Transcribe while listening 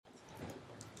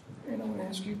And I want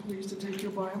to ask you please to take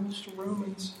your Bibles to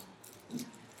Romans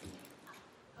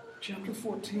chapter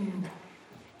 14.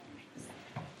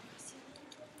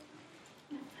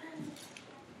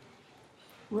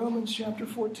 Romans chapter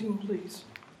 14, please.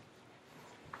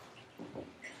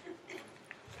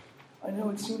 I know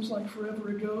it seems like forever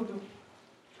ago, but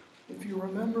if you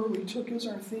remember, we took as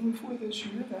our theme for this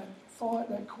year that thought,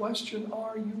 that question,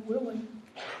 are you willing?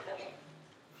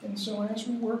 And so as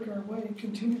we work our way,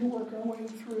 continue to work our way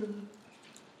through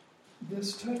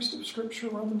this text of Scripture,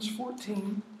 Romans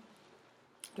 14,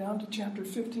 down to chapter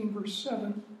 15, verse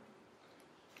 7,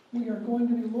 we are going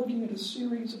to be looking at a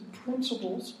series of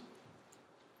principles,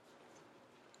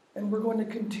 and we're going to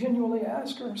continually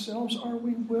ask ourselves, are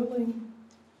we willing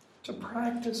to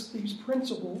practice these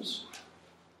principles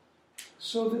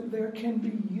so that there can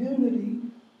be unity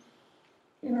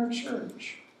in our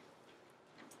church?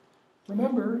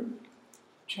 Remember,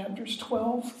 chapters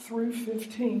 12 through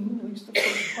 15, at least the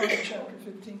first part of chapter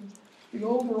 15, the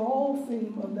overall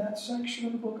theme of that section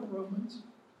of the book of Romans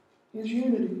is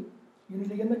unity.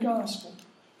 Unity in the gospel.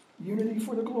 Unity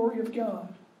for the glory of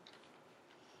God.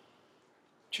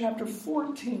 Chapter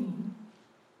 14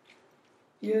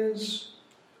 is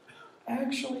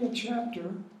actually a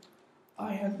chapter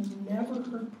I have never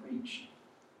heard preached.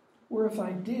 Or if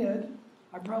I did,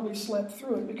 I probably slept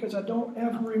through it because I don't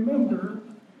ever remember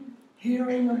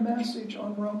hearing a message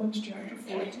on Romans chapter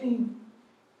 14.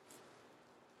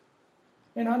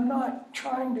 And I'm not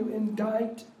trying to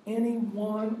indict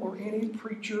anyone or any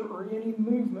preacher or any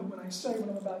movement when I say what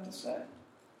I'm about to say.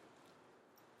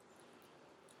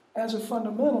 As a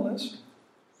fundamentalist,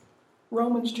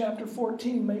 Romans chapter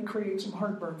 14 may create some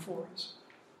heartburn for us.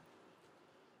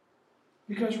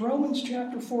 Because Romans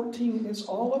chapter 14 is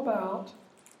all about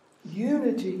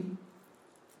unity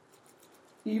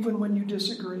even when you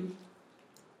disagree.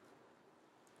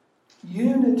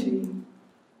 Unity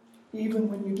even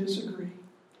when you disagree.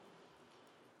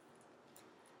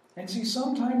 And see,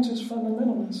 sometimes as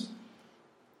fundamentalists,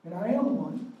 and I am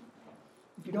one,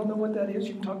 if you don't know what that is,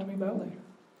 you can talk to me about it later.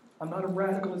 I'm not a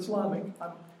radical Islamic,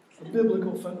 I'm a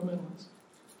biblical fundamentalist.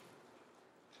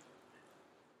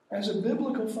 As a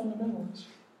biblical fundamentalist,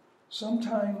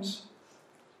 sometimes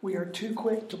we are too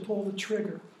quick to pull the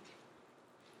trigger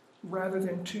rather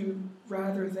than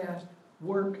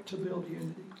work to build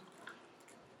unity.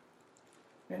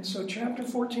 And so chapter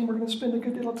 14, we're going to spend a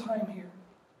good deal of time here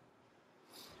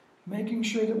making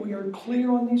sure that we are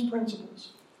clear on these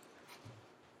principles.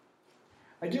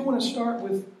 I do want to start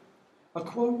with a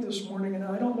quote this morning, and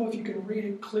I don't know if you can read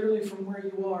it clearly from where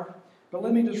you are, but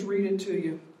let me just read it to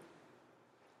you.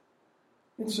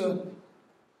 It's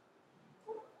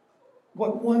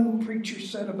what one preacher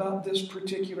said about this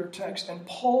particular text, and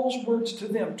Paul's words to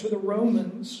them, to the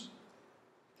Romans,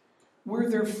 were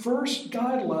their first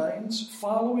guidelines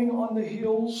following on the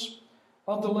heels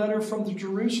of the letter from the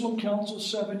Jerusalem Council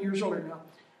 7 years earlier. Now,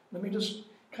 let me just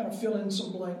kind of fill in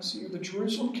some blanks here. The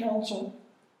Jerusalem Council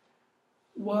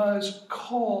was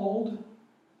called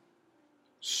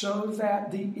so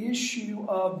that the issue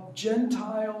of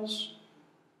Gentiles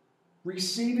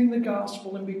receiving the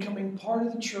gospel and becoming part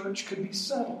of the church could be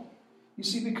settled. You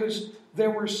see, because there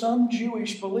were some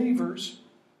Jewish believers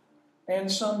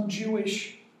and some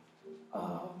Jewish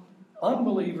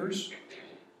unbelievers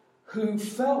who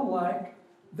felt like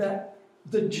that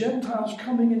the Gentiles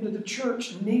coming into the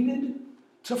church needed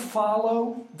to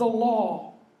follow the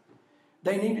law.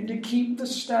 They needed to keep the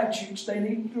statutes. They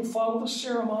needed to follow the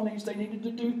ceremonies. They needed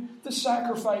to do the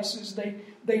sacrifices. They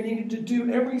needed to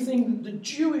do everything that the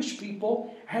Jewish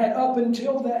people had up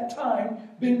until that time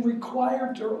been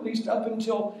required to, or at least up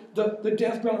until the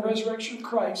death, burial, and resurrection of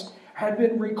Christ, had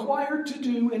been required to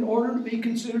do in order to be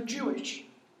considered Jewish,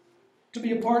 to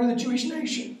be a part of the Jewish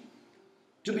nation,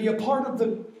 to be a part of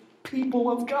the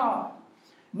people of God.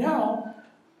 Now,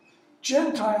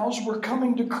 Gentiles were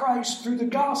coming to Christ through the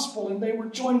gospel, and they were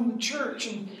joining the church,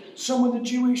 and some of the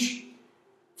Jewish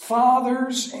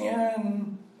fathers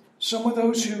and some of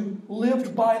those who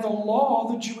lived by the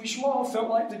law, the Jewish law, felt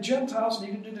like the Gentiles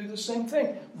needed to do the same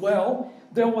thing. Well,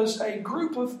 there was a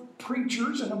group of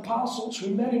preachers and apostles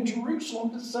who met in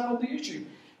Jerusalem to settle the issue.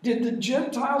 Did the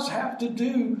Gentiles have to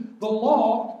do the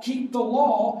law, keep the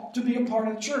law, to be a part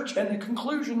of the church? And the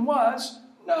conclusion was,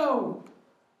 no.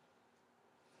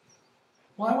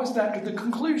 Why was that the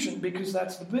conclusion? Because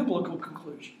that's the biblical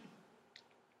conclusion.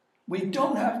 We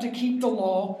don't have to keep the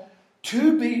law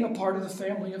to be a part of the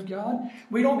family of God.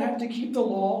 We don't have to keep the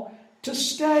law to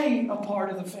stay a part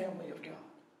of the family of God.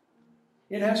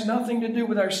 It has nothing to do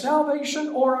with our salvation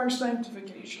or our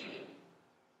sanctification.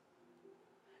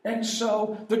 And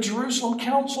so the Jerusalem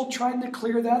Council tried to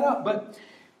clear that up. But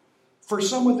for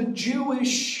some of the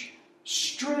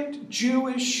strict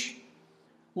Jewish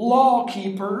law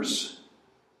keepers,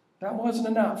 that wasn't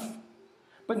enough.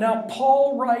 But now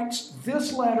Paul writes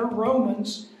this letter,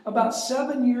 Romans, about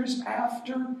 7 years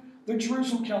after the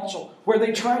Jerusalem Council, where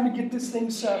they tried to get this thing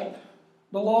settled.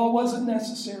 The law wasn't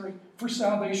necessary for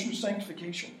salvation or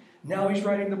sanctification. Now he's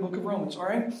writing the book of Romans, all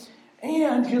right?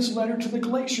 And his letter to the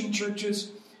Galatian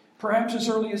churches, perhaps as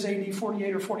early as AD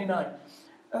 48 or 49.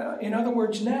 In other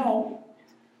words, now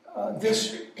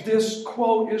this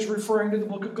quote is referring to the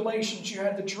book of Galatians. You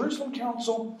had the Jerusalem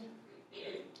Council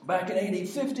back in AD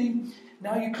 50.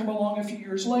 Now you come along a few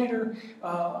years later,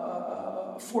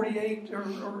 48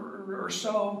 or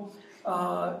so,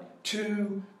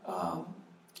 to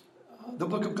the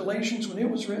book of Galatians when it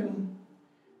was written.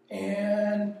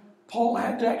 And Paul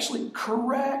had to actually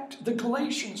correct the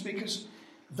Galatians because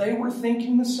they were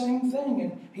thinking the same thing.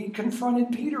 And he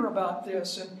confronted Peter about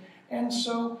this. And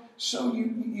so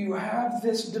you have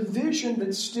this division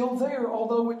that's still there,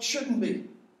 although it shouldn't be.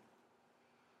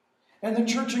 And the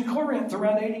church in Corinth,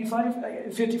 around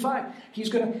 55, he's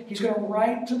going to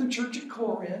write to the church at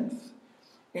Corinth,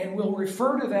 and we'll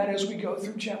refer to that as we go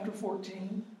through chapter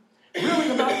 14,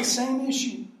 really about the same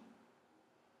issue.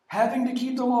 Having to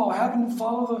keep the law, having to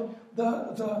follow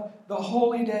the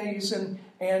holy days,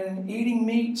 and eating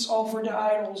meats offered to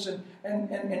idols,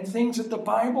 and things that the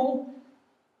Bible,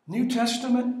 New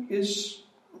Testament,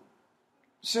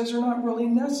 says are not really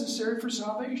necessary for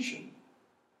salvation.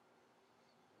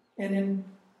 And in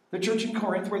the church in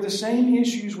Corinth, where the same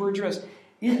issues were addressed,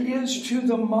 it is to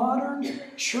the modern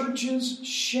church's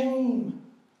shame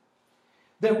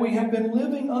that we have been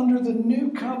living under the new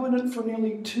covenant for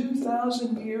nearly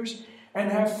 2,000 years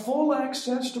and have full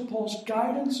access to Paul's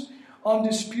guidance on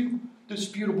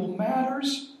disputable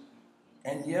matters,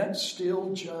 and yet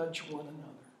still judge one another.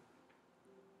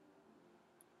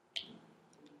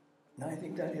 And I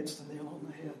think that hits the nail on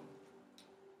the head.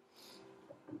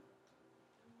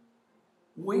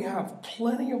 We have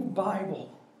plenty of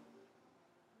Bible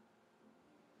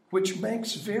which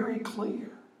makes very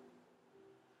clear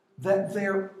that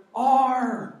there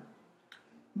are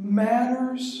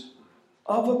matters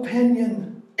of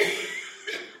opinion.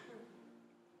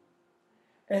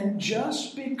 And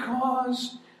just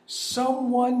because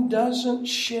someone doesn't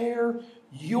share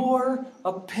your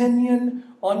opinion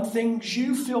on things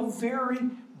you feel very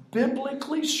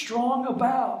biblically strong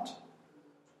about,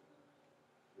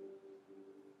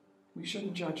 we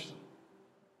shouldn't judge them.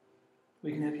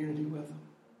 We can have unity with them.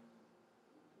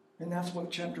 And that's what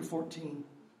chapter 14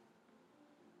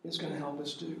 is going to help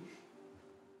us do.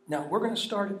 Now, we're going to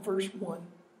start at verse 1.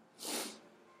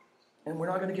 And we're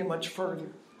not going to get much further.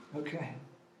 Okay?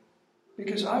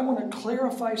 Because I want to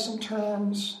clarify some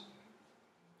terms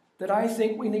that I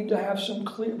think we need to have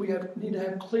need to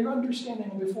have clear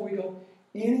understanding before we go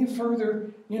any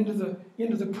further into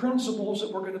the principles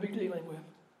that we're going to be dealing with.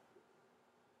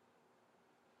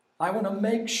 I want to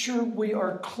make sure we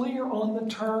are clear on the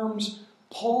terms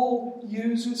Paul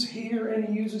uses here and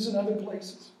he uses in other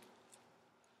places.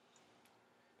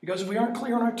 Because if we aren't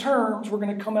clear on our terms, we're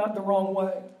going to come out the wrong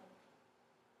way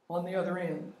on the other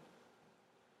end.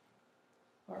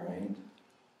 All right.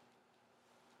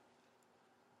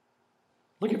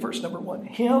 Look at verse number 1.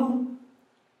 Him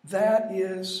that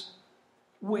is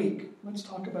weak. Let's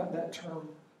talk about that term,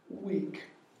 weak.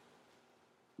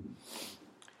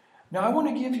 Now, I want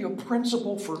to give you a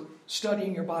principle for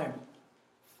studying your Bible.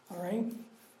 All right?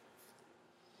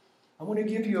 I want to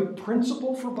give you a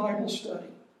principle for Bible study.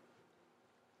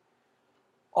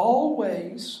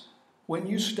 Always, when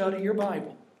you study your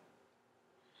Bible,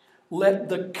 let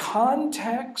the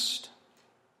context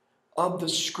of the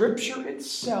Scripture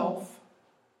itself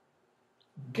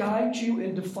guide you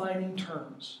in defining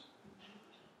terms.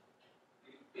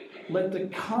 Let the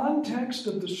context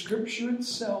of the Scripture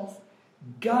itself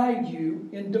guide you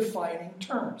in defining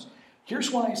terms.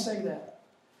 Here's why I say that.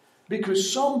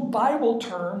 Because some Bible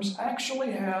terms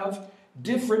actually have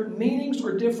different meanings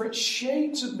or different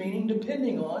shades of meaning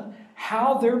depending on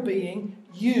how they're being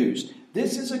used.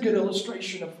 This is a good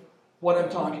illustration of what I'm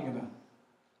talking about.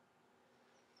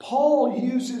 Paul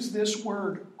uses this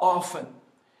word often.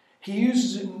 He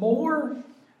uses it more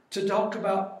to talk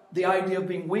about the idea of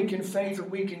being weak in faith or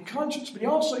weak in conscience, but he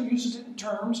also uses it in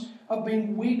terms of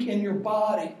being weak in your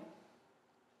body.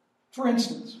 For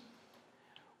instance,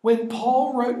 when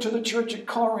Paul wrote to the church at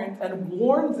Corinth and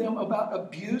warned them about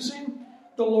abusing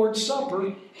the Lord's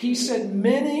Supper, he said,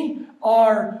 many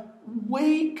are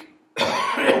weak,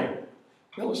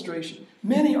 illustration,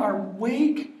 many are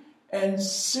weak and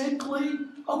sickly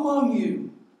among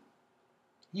you.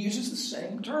 He uses the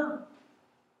same term.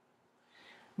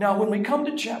 Now, when we come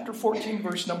to chapter 14,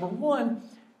 verse number 1,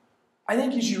 I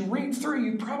think as you read through,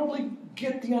 you probably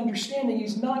get the understanding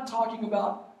he's not talking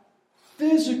about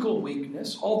physical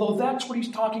weakness, although that's what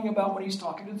he's talking about when he's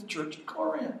talking to the church of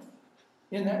Corinth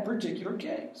in that particular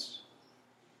case.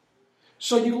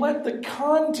 So you let the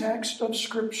context of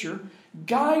Scripture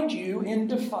guide you in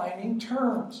defining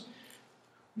terms.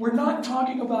 We're not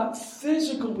talking about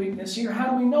physical weakness here. How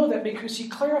do we know that? Because he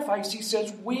clarifies. He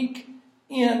says, weak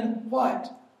in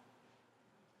what?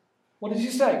 What does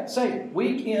he say? Say it.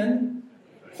 Weak in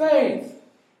faith.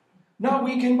 Not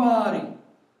weak in body.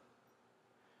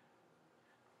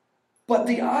 But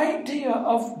the idea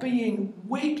of being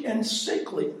weak and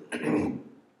sickly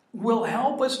will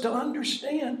help us to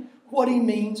understand what he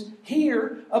means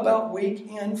here about weak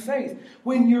in faith.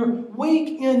 When you're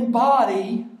weak in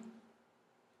body,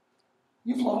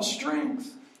 you've lost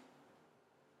strength.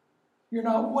 You're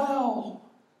not well.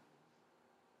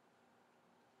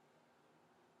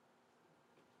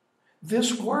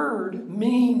 This word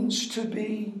means to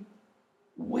be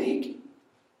weak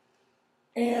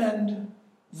and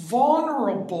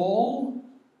vulnerable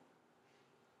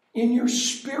in your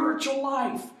spiritual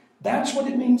life. That's what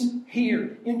it means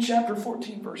here in chapter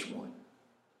 14, verse 1.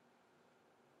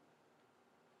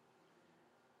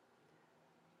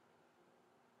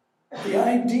 The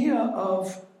idea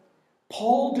of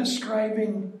Paul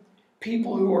describing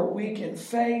people who are weak in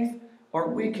faith or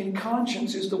weak in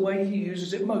conscience is the way he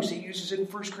uses it most. He uses it in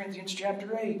 1 Corinthians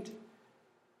chapter 8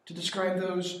 to describe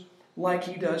those like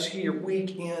he does here,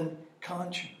 weak in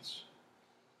conscience.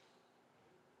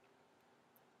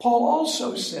 Paul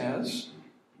also says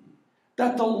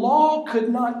that the law could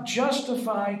not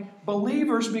justify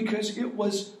believers because it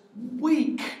was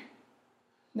weak.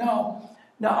 Now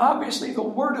obviously the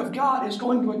Word of God is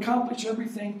going to accomplish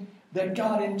everything that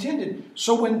God intended.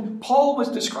 So when Paul was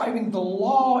describing the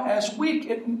law as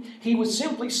weak, he was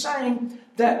simply saying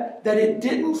that it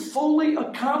didn't fully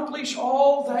accomplish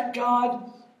all that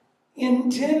God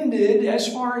intended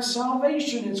as far as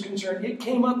salvation is concerned. It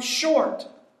came up short.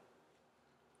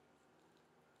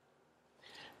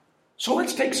 So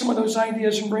let's take some of those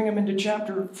ideas and bring them into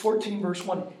chapter 14, verse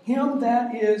 1. Him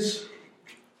that is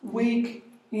weak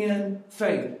in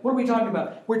faith. What are we talking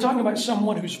about? We're talking about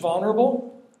someone who's vulnerable.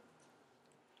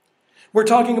 We're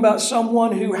talking about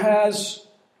someone who has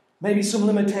maybe some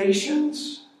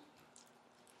limitations.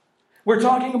 We're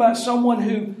talking about someone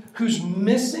who's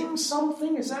missing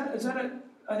something. Is that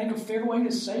I think a fair way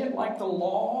to say it, like the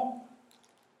law?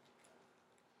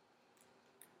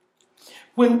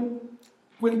 When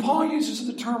Paul uses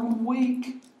the term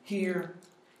weak here,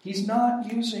 he's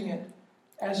not using it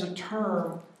as a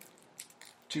term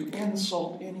to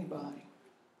insult anybody.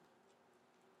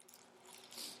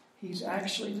 He's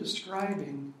actually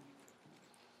describing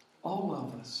all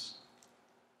of us.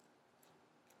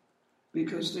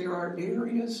 Because there are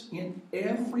areas in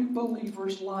every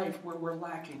believer's life where we're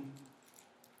lacking.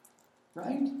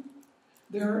 Right?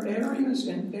 There are areas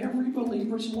in every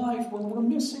believer's life where we're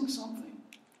missing something.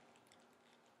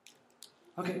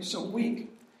 Okay, so weak.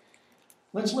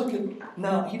 Let's look at,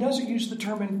 now he doesn't use the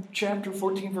term in chapter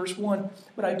 14, verse 1,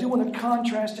 but I do want to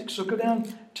contrast it, so go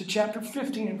down to chapter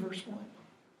 15 and verse 1.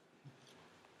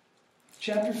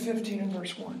 Chapter 15 and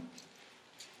verse 1.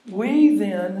 We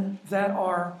then that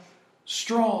are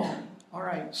strong. All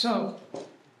right, so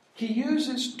he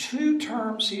uses two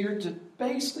terms here to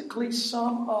basically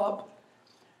sum up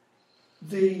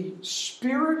the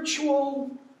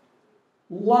spiritual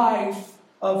life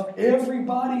of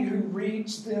everybody who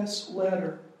reads this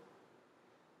letter.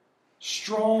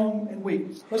 Strong and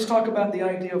weak. Let's talk about the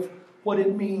idea of what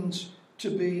it means to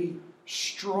be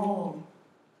strong.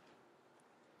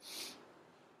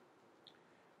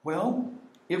 Well,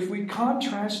 if we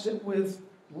contrast it with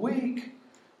weak,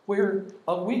 where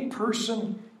a weak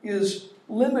person is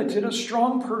limited, a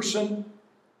strong person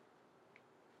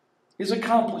is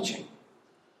accomplishing.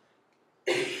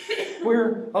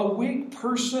 Where a weak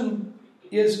person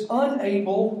is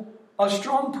unable, a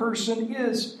strong person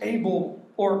is able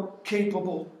or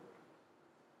capable.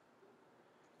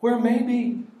 Where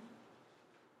maybe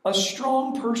a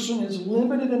strong person is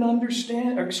limited in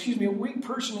understanding, a weak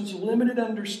person is limited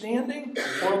understanding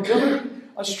or ability.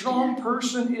 A strong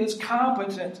person is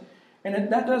competent.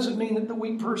 And that doesn't mean that the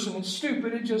weak person is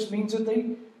stupid. It just means that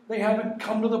they haven't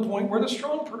come to the point where the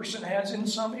strong person has in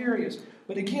some areas.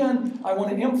 But again, I want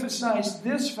to emphasize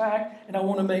this fact, and I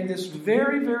want to make this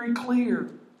very, very clear.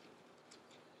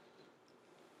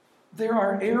 There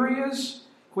are areas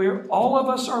where all of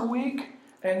us are weak,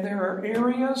 and there are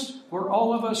areas where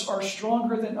all of us are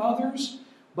stronger than others.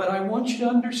 But I want you to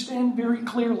understand very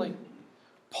clearly,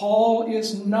 Paul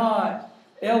is not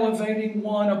elevating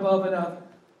one above another.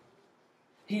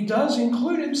 He does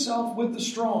include himself with the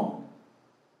strong.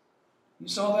 You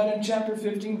saw that in chapter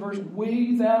 15, verse,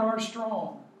 we that are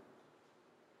strong.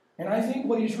 And I think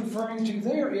what he's referring to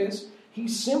there is,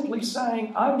 he's simply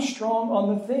saying, I'm strong on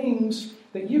the things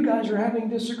that you guys are having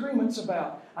disagreements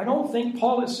about. I don't think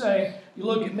Paul is saying, you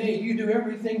look at me, you do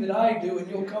everything that I do, and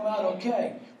you'll come out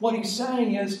okay. What he's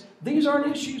saying is, these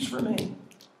aren't issues for me.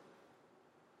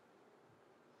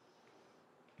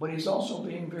 But he's also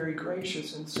being very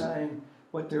gracious in saying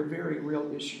what they're very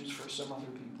real issues for some other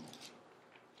people.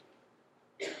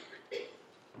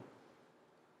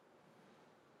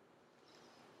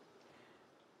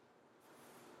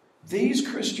 These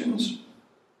Christians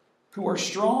who are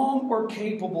strong or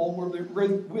capable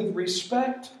with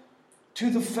respect to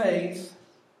the faith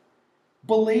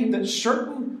believe that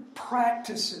certain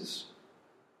practices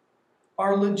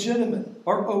are legitimate,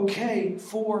 are okay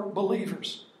for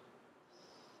believers.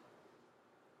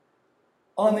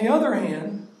 On the other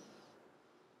hand,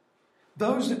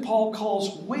 those that Paul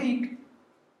calls weak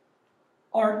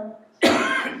are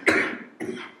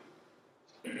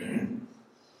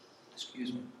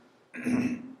excuse me,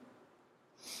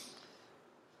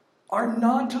 are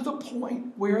not to the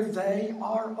point where they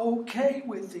are okay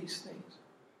with these things.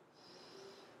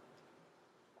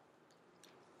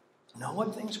 Now,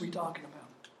 what things are we talking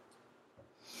about?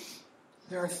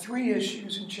 There are 3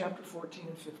 issues in chapter 14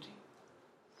 and 15.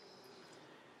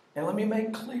 And let me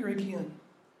make clear again,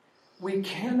 we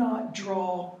cannot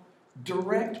draw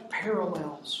direct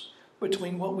parallels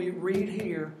between what we read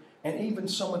here and even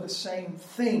some of the same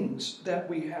things that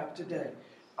we have today.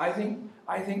 I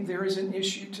think there is an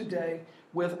issue today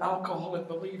with alcoholic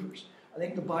believers. I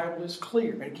think the Bible is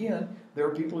clear. And again, there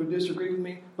are people who disagree with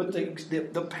me, but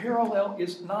the parallel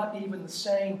is not even the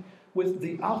same with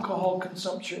the alcohol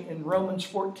consumption in Romans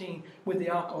 14 with the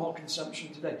alcohol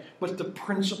consumption today. But the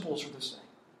principles are the same.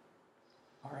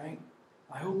 All right?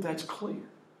 I hope that's clear.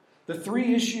 The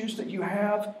 3 issues that you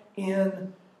have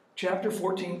in chapter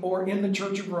 14, or in the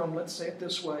Church of Rome, let's say it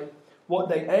this way: what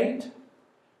they ate,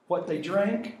 what they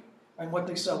drank, and what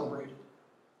they celebrated.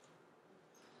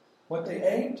 What they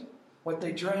ate, what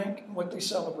they drank, and what they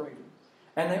celebrated.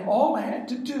 And they all had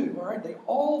to do, all right?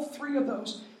 All 3 of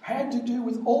those had to do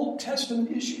with Old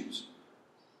Testament issues.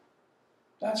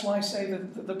 That's why I say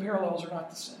that the parallels are not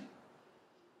the same.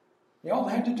 They all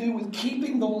had to do with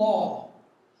keeping the law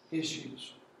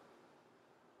issues.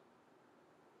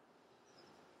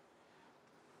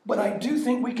 But I do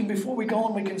think we can, before we go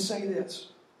on, we can say this.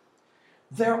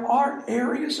 There are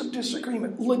areas of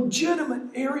disagreement, legitimate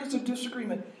areas of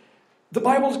disagreement. The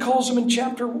Bible calls them in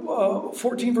chapter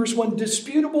 14, verse 1,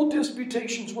 disputable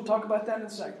disputations. We'll talk about that in a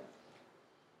second.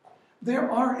 There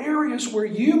are areas where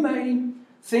you may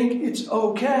think it's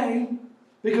okay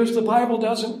because the Bible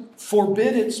doesn't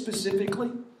forbid it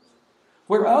specifically,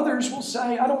 where others will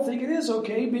say, I don't think it is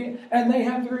okay, and they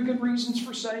have very good reasons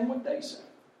for saying what they say.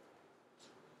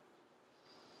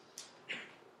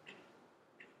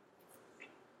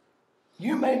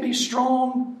 You may be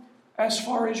strong as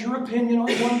far as your opinion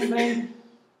on one thing.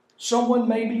 Someone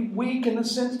may be weak in the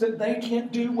sense that they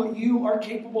can't do what you are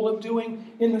capable of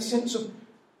doing, in the sense of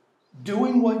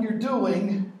doing what you're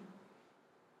doing.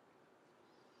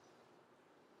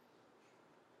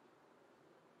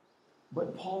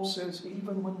 But Paul says,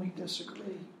 even when we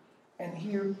disagree, and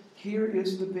here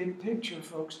is the big picture,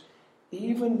 folks.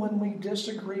 Even when we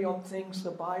disagree on things the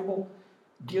Bible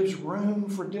gives room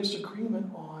for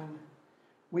disagreement on,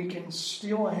 we can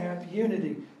still have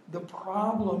unity. The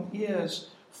problem is,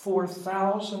 for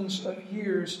thousands of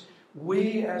years,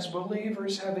 we as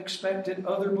believers have expected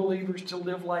other believers to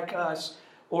live like us,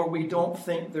 or we don't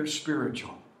think they're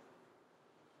spiritual.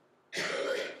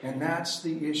 And that's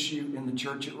the issue in the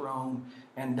church at Rome,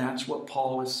 and that's what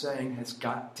Paul is saying has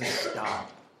got to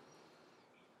stop.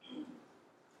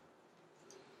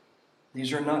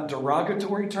 These are not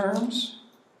derogatory terms,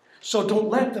 so don't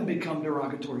let them become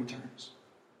derogatory terms.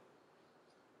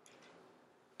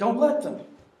 Don't let them.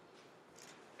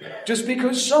 Just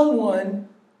because someone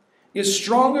is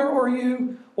stronger or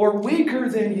you or weaker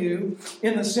than you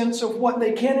in the sense of what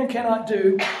they can and cannot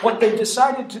do, what they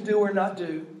decided to do or not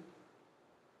do,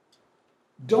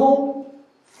 don't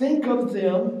think of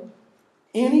them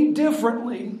any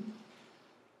differently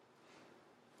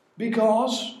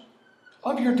because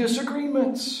of your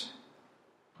disagreements.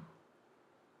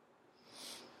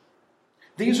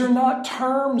 These are not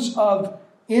terms of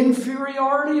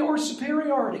inferiority or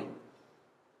superiority.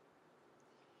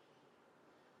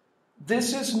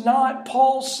 This is not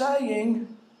Paul saying,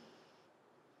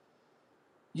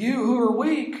 you who are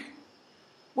weak,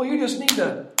 well, you just need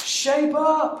to shape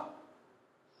up.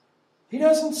 He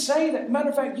doesn't say that. Matter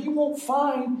of fact, you won't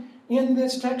find in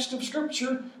this text of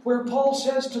Scripture where Paul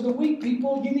says to the weak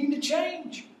people, you need to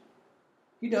change.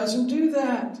 He doesn't do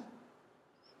that.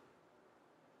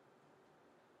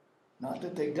 Not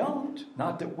that they don't.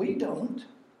 Not that we don't.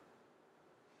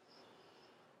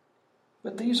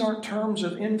 But these aren't terms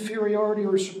of inferiority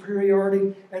or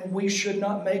superiority, and we should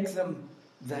not make them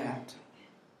that.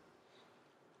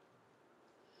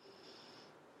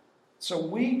 So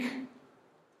weak,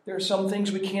 there are some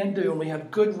things we can't do, and we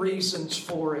have good reasons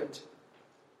for it.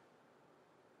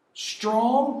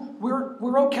 Strong,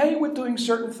 we're okay with doing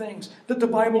certain things that the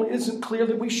Bible isn't clear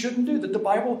that we shouldn't do, that the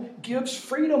Bible gives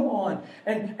freedom on.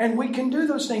 And we can do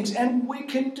those things, and we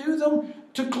can do them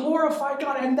to glorify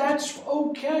God, and that's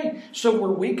okay. So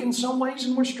we're weak in some ways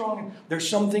and we're strong. There's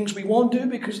some things we won't do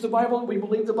because we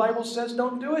believe the Bible says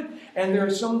don't do it, and there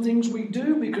are some things we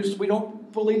do because we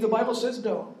don't believe the Bible says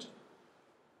don't.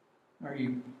 Are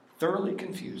you thoroughly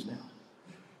confused now?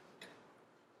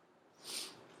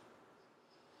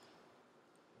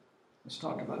 Let's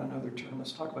talk about another term.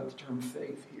 Let's talk about the term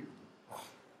faith here.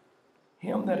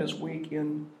 Him that is weak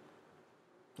in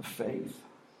the faith.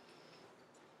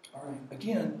 All right,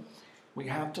 again, we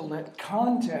have to let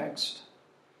context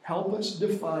help us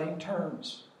define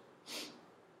terms.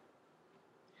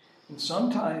 And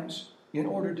sometimes, in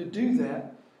order to do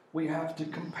that, we have to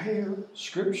compare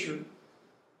Scripture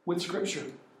with Scripture.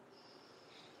 I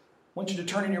want you to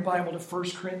turn in your Bible to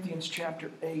 1 Corinthians chapter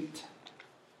 8.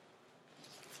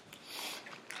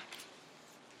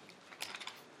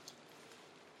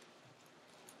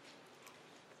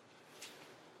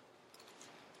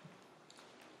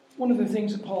 One of the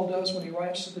things that Paul does when he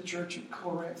writes to the church at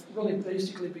Corinth, really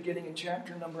basically beginning in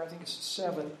chapter number, I think it's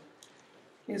 7,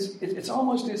 is it's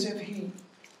almost as if he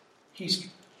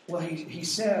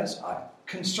says,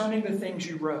 concerning the things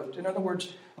you wrote. In other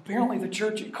words, apparently the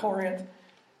church at Corinth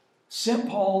sent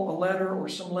Paul a letter or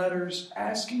some letters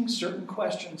asking certain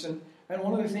questions. And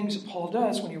one of the things that Paul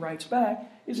does when he writes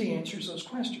back is he answers those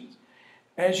questions.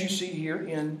 As you see here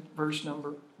in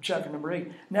chapter number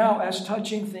 8. Now, as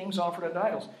touching things offered unto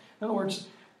idols. In other words,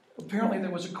 apparently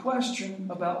there was a question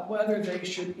about whether they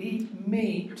should eat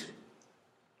meat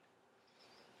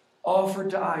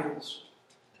offered to idols.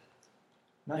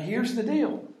 Now, here's the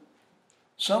deal.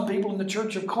 Some people in the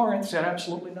church of Corinth said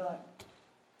absolutely not.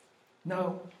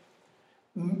 No.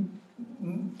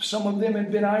 Some of them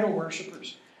had been idol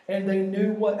worshipers, and they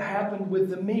knew what happened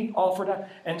with the meat offered.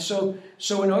 And so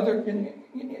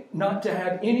not to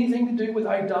have anything to do with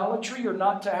idolatry or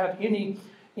not to have any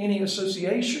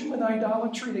association with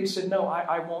idolatry, they said, no,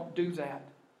 I won't do that.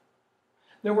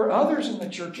 There were others in the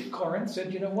church at Corinth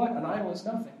said, you know what, an idol is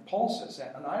nothing. Paul says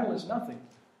that, an idol is nothing.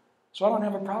 So I don't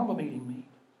have a problem eating meat.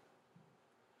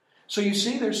 So you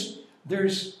see,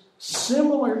 there's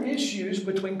similar issues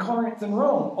between Corinth and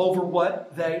Rome over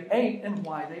what they ate and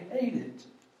why they ate it.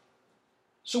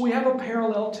 So we have a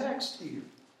parallel text here.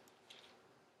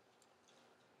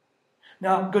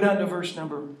 Now, go down to verse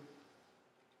number,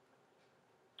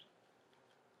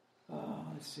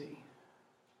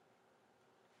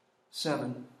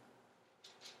 7.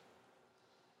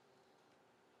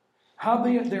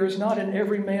 Howbeit there is not in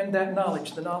every man that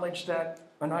knowledge, the knowledge that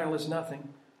an idol is nothing.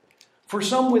 For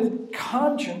some with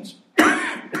conscience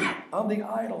of the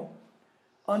idol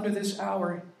under this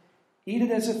hour eat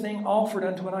it as a thing offered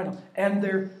unto an idol, and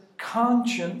their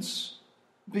conscience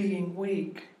being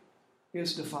weak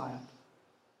is defiled.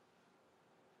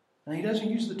 Now he doesn't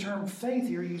use the term faith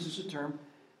here, he uses the term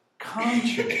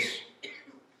conscience.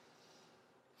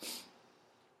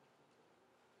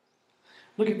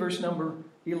 Look at verse number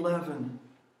 11.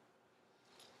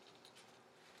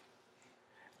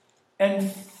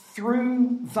 And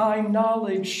through thy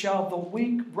knowledge shall the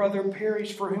weak brother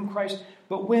perish for whom Christ.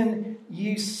 But when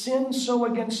ye sin so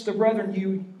against the brethren,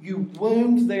 you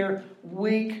wound their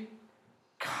weak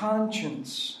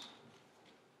conscience.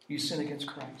 You sin against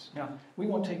Christ. Now, we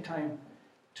won't take time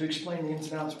to explain the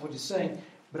ins and outs of what he's saying,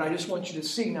 but I just want you to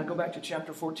see. Now, go back to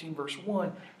chapter 14, verse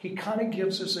 1. He kind of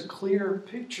gives us a clear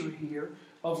picture here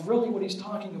of really what he's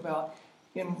talking about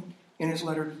in his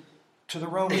letter to the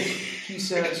Romans. He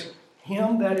says,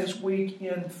 him that is weak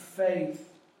in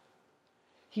faith.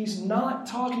 He's not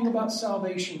talking about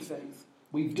salvation faith.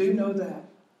 We do know that.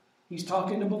 He's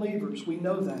talking to believers. We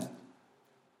know that.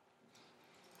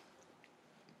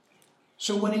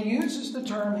 So when he uses the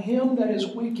term him that is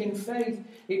weak in faith,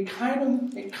 it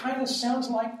kind of sounds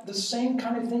like the same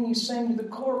kind of thing he's saying to the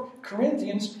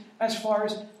Corinthians as far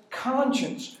as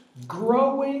conscience,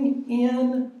 growing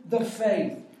in the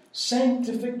faith,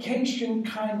 sanctification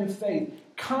kind of faith,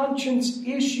 conscience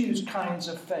issues kinds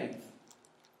of faith.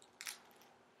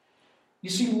 You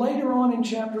see, later on in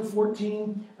chapter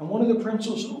 14, and one of the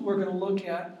principles that we're going to look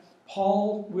at,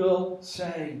 Paul will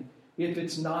say, if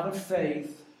it's not of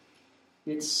faith,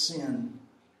 it's sin.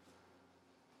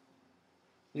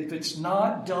 If it's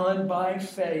not done by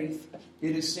faith,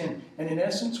 it is sin. And in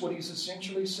essence, what he's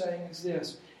essentially saying is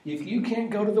this. If you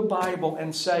can't go to the Bible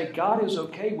and say, God is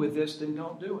okay with this, then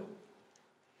don't do it.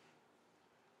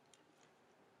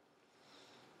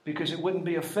 Because it wouldn't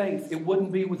be a faith. It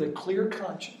wouldn't be with a clear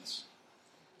conscience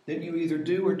that you either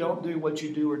do or don't do what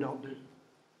you do or don't do.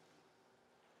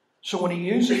 So when he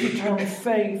uses the term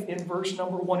faith in verse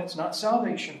number 1, it's not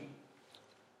salvation.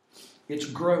 It's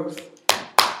growth.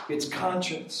 It's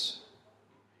conscience.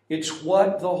 It's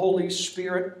what the Holy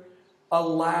Spirit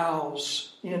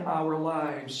allows in our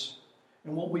lives.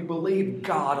 And what we believe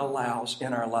God allows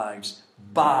in our lives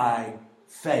by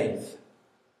faith.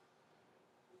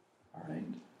 All right?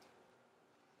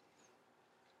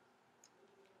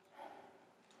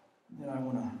 Then I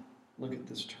want to look at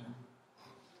this term.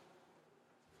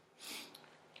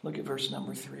 Look at verse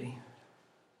number 3.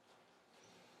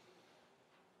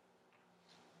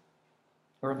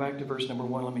 Or back to verse number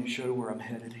 1. Let me show you where I'm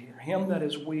headed here. Him that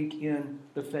is weak in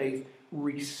the faith,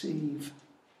 receive.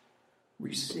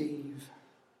 Receive.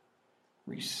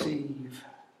 Receive.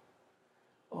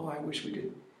 Oh, I wish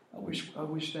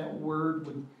that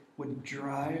word would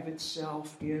drive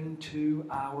itself into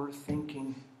our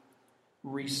thinking.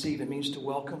 Receive. It means to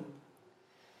welcome.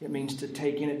 It means to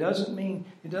take in. It doesn't mean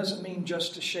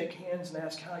just to shake hands and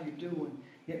ask how you're doing.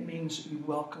 It means to be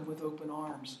welcomed with open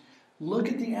arms. Look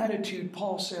at the attitude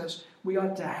Paul says we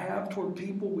ought to have toward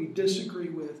people we disagree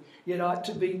with. It ought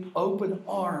to be open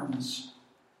arms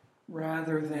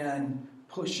rather than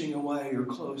pushing away or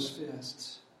closed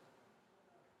fists.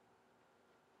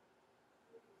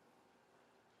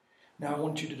 Now I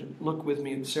want you to look with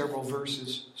me at several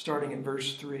verses, starting at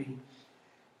verse 3.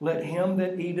 Let him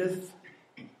that eateth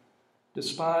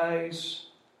despise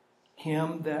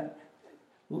him that...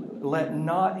 Let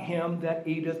not him that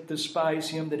eateth despise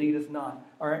him that eateth not.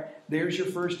 All right, there's your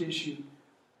first issue.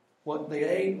 What they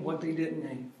ate and what they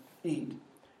didn't eat.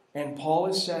 And Paul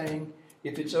is saying,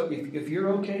 if you're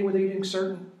okay with eating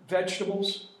certain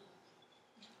vegetables,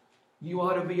 you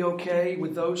ought to be okay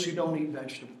with those who don't eat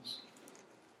vegetables.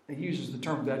 He uses the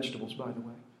term vegetables, by the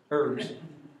way. Herbs.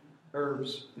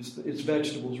 Herbs. It's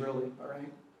vegetables, really. All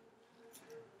right.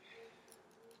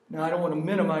 Now, I don't want to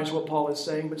minimize what Paul is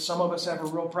saying, but some of us have a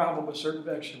real problem with certain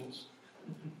vegetables.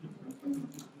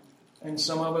 And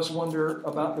some of us wonder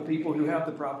about the people who have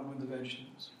the problem with the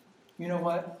vegetables. You know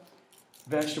what?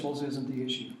 Vegetables isn't the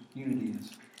issue. Unity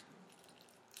is.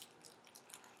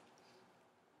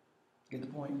 Get the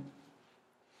point?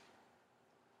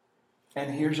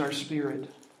 And here's our spirit.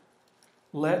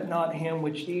 Let not him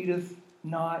which eateth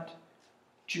not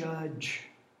judge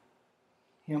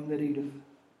him that eateth.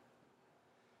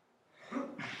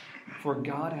 For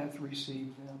God hath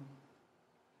received them.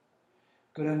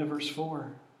 Go down to verse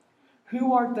 4.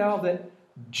 Who art thou that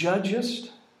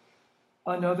judgest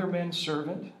another man's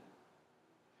servant?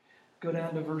 Go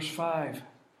down to verse 5.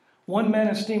 One man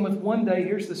esteemeth one day,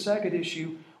 here's the second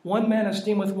issue. One man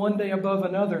esteemeth one day above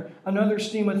another. Another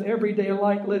esteemeth every day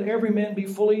alike. Let every man be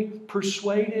fully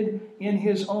persuaded in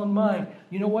his own mind.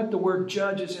 You know what? The word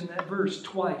judge is in that verse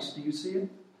twice. Do you see it?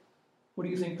 What do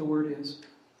you think the word is?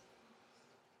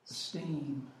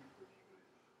 Esteem.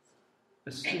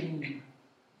 Esteem.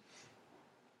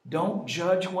 Don't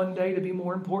judge one day to be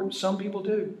more important. Some people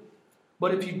do.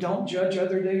 But if you don't judge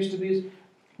other days to be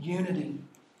unity.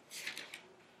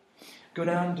 Go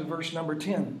down to verse number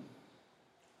 10.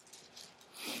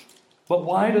 But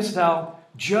why dost thou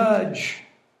judge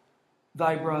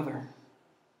thy brother?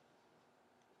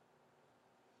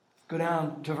 Go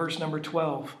down to verse number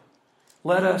 12.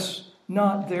 Let us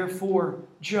not therefore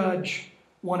judge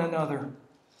one another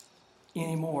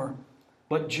anymore,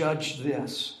 but judge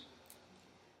this,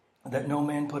 that no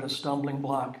man put a stumbling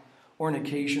block or an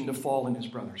occasion to fall in his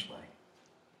brother's way.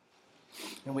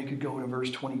 And we could go to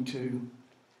verse 22.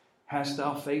 Hast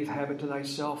thou faith, have it to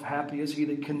thyself. Happy is he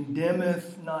that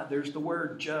condemneth not. There's the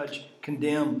word, judge,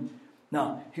 condemn.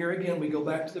 Now, here again, we go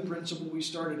back to the principle we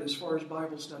started as far as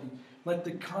Bible study. Let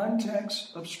the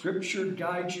context of Scripture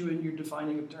guide you in your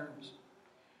defining of terms.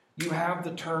 You have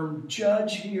the term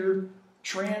judge here,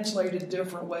 translated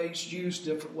different ways, used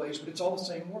different ways, but it's all the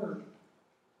same word.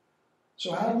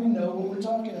 So how do we know what we're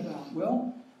talking about?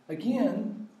 Well,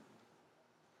 again,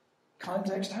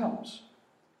 context helps.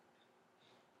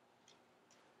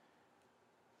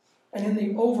 And in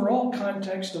the overall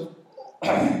context of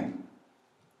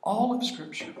all of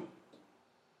Scripture,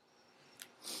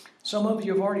 some of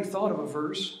you have already thought of a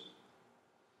verse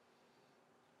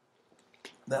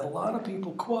that a lot of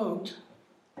people quote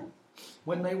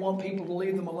when they want people to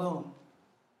leave them alone.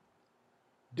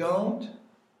 Don't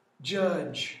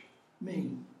judge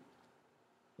me.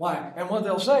 Why? And what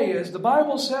they'll say is, the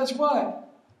Bible says what?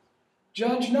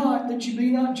 Judge not, that you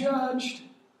be not judged.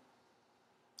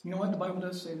 You know what? The Bible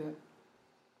does say that.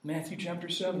 Matthew chapter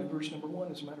 7, verse number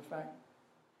 1, as a matter of fact.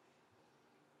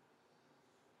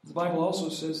 The Bible also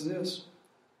says this.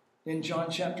 In John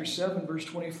chapter 7, verse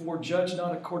 24, judge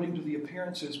not according to the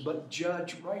appearances, but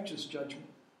judge righteous judgment.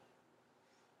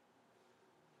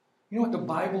 You know what? The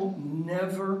Bible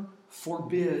never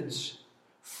forbids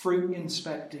fruit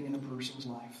inspecting in a person's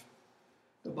life.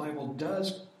 The Bible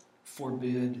does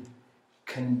forbid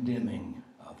condemning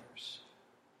others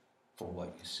for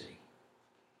what you see.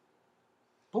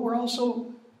 But we're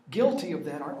also guilty of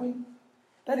that, aren't we?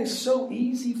 That is so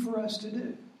easy for us to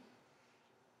do.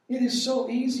 It is so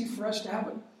easy for us to have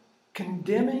a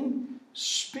condemning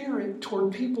spirit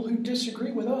toward people who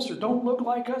disagree with us or don't look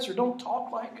like us or don't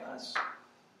talk like us.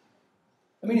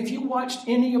 I mean, if you watched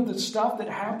any of the stuff that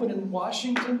happened in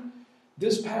Washington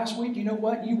this past week, you know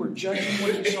what? You were judging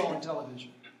what you saw on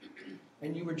television.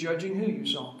 And you were judging who you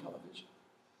saw on television.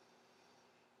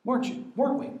 Weren't you?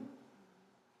 Weren't we?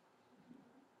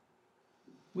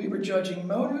 We were judging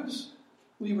motives.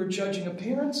 We were judging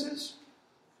appearances.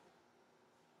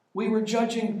 We were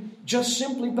judging just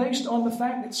simply based on the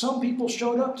fact that some people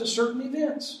showed up to certain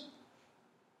events.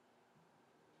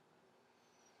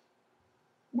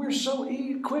 We're so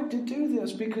quick to do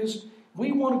this because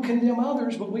we want to condemn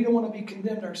others, but we don't want to be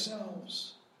condemned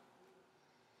ourselves.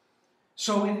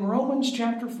 So in Romans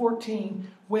chapter 14,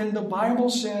 when the Bible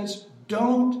says,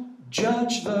 don't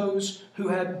judge those who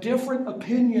have different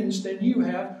opinions than you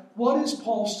have, what is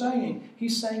Paul saying?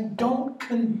 He's saying, don't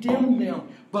condemn them,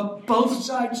 but both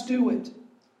sides do it.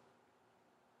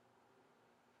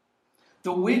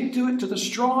 The weak do it to the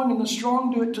strong, and the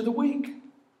strong do it to the weak.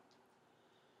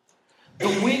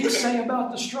 The weak say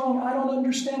about the strong, I don't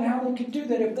understand how they could do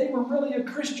that. If they were really a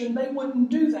Christian, they wouldn't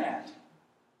do that.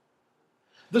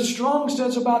 The strong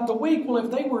says about the weak, well,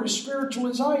 if they were as spiritual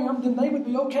as I am, then they would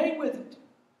be okay with it.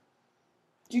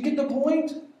 Do you get the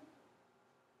point?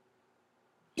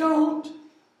 Don't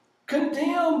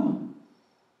condemn.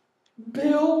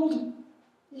 Build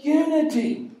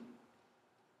unity.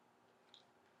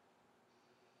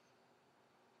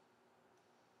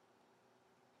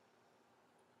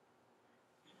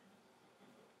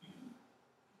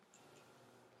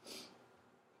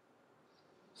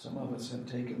 Some of us have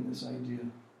taken this idea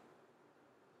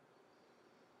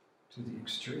to the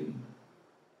extreme.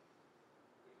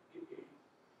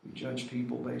 We judge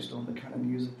people based on the kind of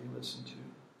music they listen to.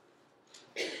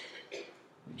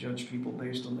 We judge people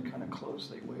based on the kind of clothes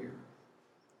they wear.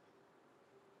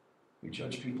 We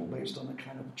judge people based on the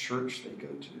kind of church they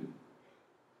go to.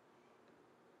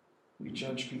 We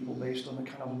judge people based on the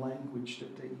kind of language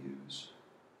that they use.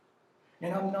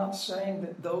 And I'm not saying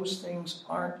that those things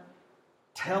aren't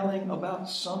telling about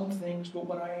some things, but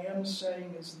what I am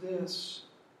saying is this: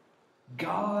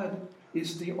 God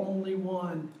is the only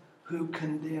one who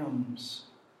condemns.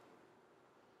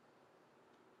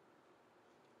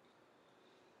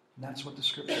 And that's what the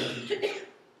Scripture teaches.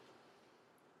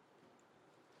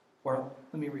 Or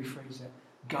let me rephrase that.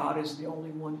 God is the only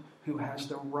one who has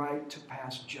the right to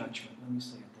pass judgment. Let me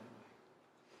say it that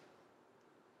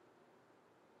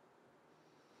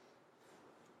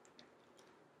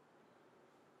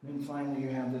way. Then finally you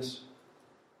have this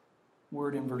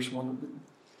word in verse 1.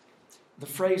 The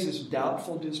phrase is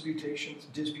doubtful disputations.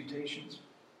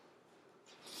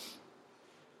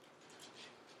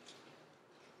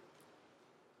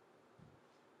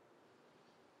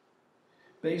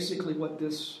 Basically what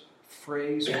this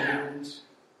phrase means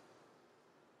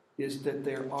is that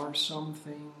there are some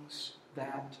things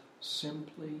that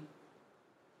simply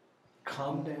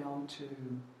come down to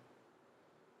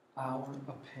our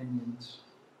opinions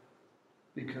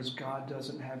because God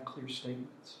doesn't have clear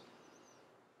statements.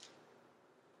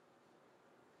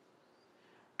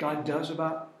 God does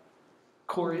about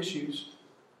core issues.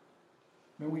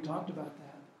 Remember we talked about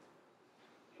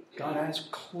that. God has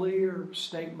clear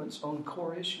statements on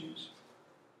core issues.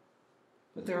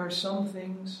 But there are some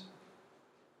things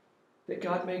that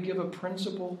God may give a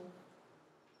principle,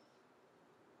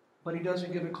 but He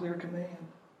doesn't give a clear command.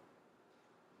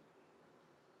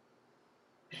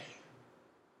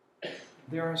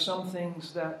 There are some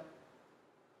things that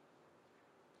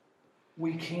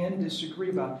we can disagree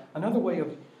about. Another way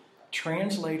of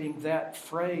translating that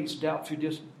phrase,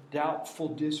 doubtful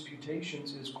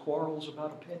disputations, is quarrels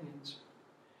about opinions.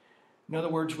 In other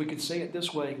words, we could say it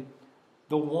this way: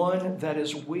 the one that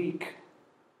is weak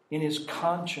in his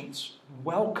conscience,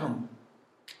 welcome,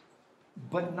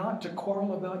 but not to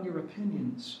quarrel about your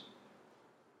opinions.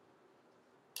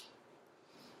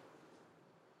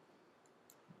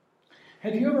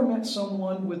 Have you ever met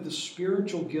someone with the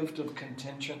spiritual gift of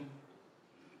contention?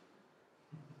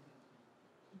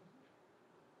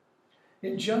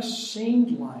 It just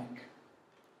seemed like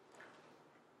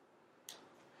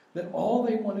that all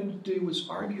they wanted to do was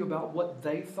argue about what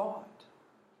they thought.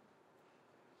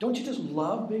 Don't you just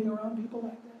love being around people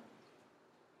like that?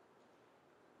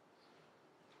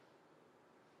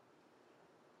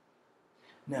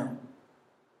 Now,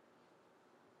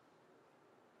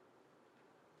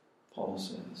 Paul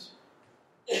says,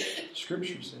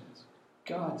 Scripture says,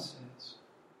 God says,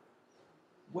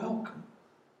 welcome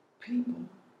people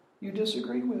you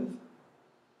disagree with.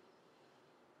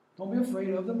 Don't be afraid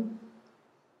of them.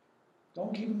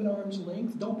 Don't keep them at arm's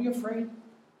length. Don't be afraid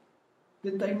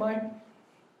that they might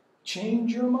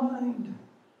change your mind.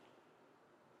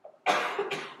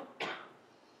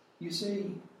 You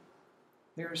see,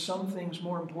 there are some things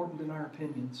more important than our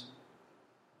opinions.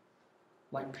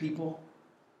 Like people,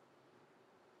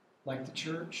 like the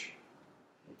church,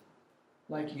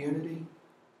 like unity,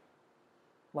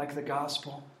 like the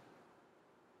gospel,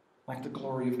 like the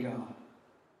glory of God.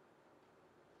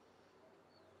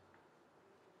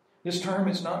 This term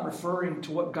is not referring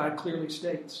to what God clearly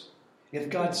states. If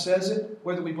God says it,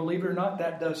 whether we believe it or not,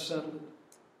 that does settle it.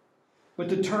 But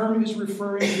the term is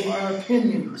referring to our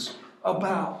opinions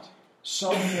about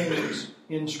some things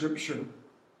in Scripture.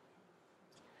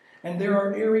 And there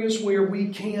are areas where we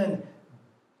can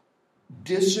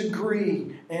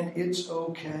disagree, and it's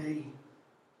okay.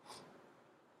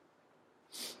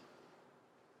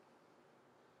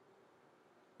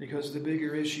 Because the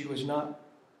bigger issue is not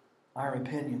our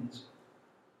opinions.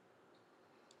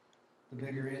 The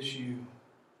bigger issue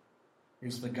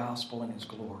is the gospel and His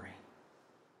glory.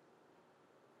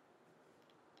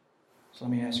 So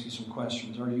let me ask you some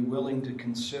questions. Are you willing to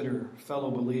consider fellow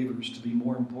believers to be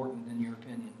more important than your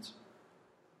opinions?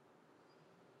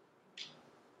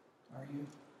 Are you?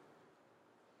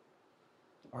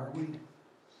 Are we?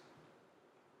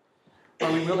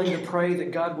 Are we willing to pray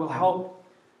that God will help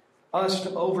us to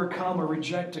overcome or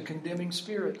reject a condemning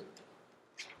spirit?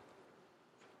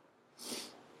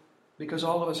 Because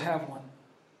all of us have one.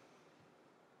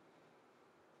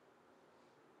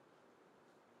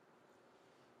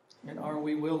 And are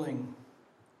we willing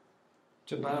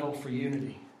to battle for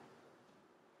unity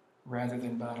rather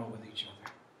than battle with each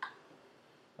other?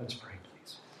 Let's pray,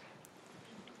 please.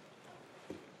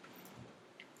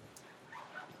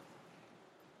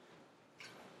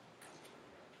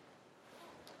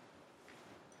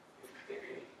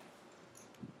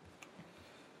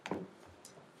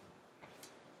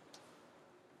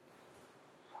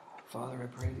 Father, I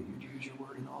pray that you'd use your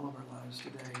word in all of our lives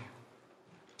today.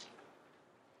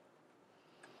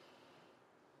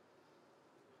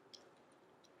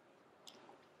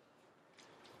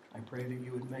 I pray that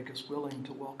you would make us willing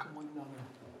to welcome one another,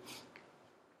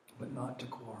 but not to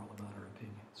quarrel about our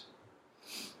opinions.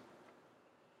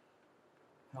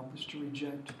 Help us to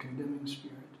reject a condemning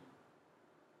spirit.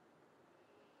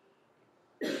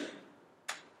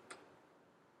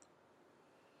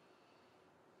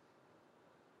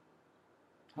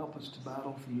 Help us to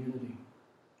battle for unity,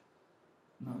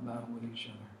 not battle with each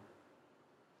other.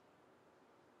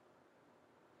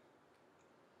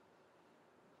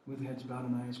 With heads bowed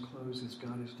and eyes closed, as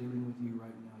God is dealing with you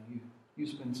right now, you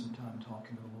spend some time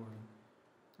talking to the Lord.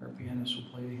 Our pianist will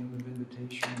play a hymn of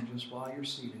invitation, and just while you're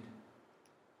seated,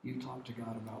 you talk to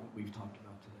God about what we've talked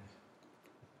about today.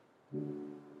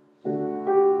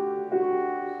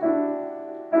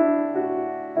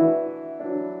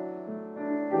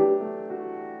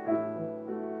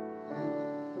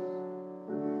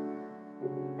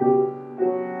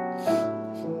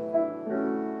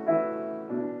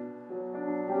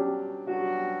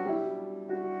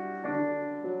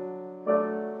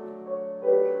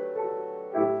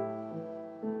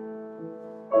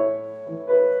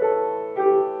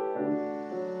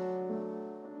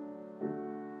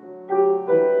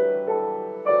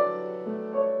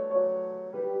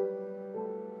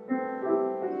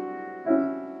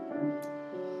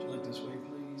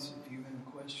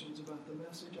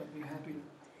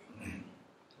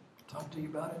 To you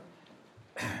about it.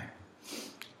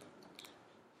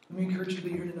 Let me encourage you to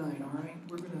be here tonight, all right?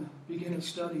 We're going to begin a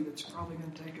study that's probably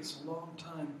going to take us a long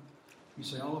time. You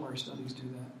say all of our studies do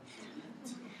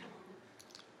that.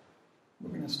 We're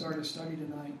going to start a study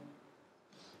tonight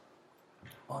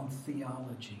on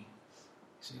theology.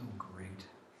 You say, oh, great.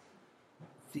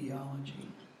 Theology.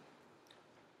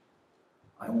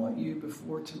 I want you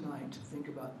before tonight to think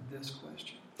about this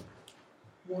question.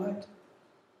 What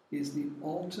is the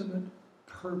ultimate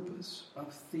purpose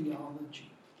of theology?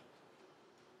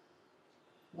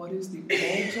 What is the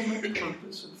ultimate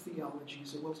purpose of theology? You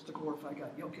say, well, it's to glorify God.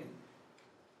 Yeah, okay.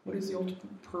 What is the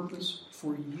ultimate purpose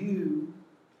for you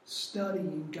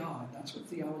studying God? That's what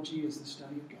theology is, the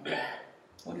study of God.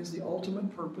 What is the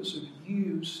ultimate purpose of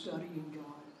you studying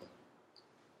God?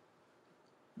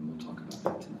 And we'll talk about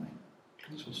that tonight,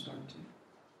 because we'll start to.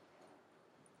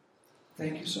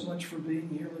 Thank you so much for being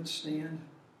here. Let's stand.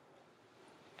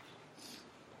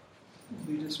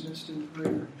 We'll be dismissed in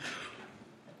prayer.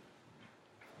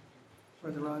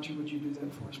 Brother Roger, would you do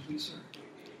that for us, please, sir?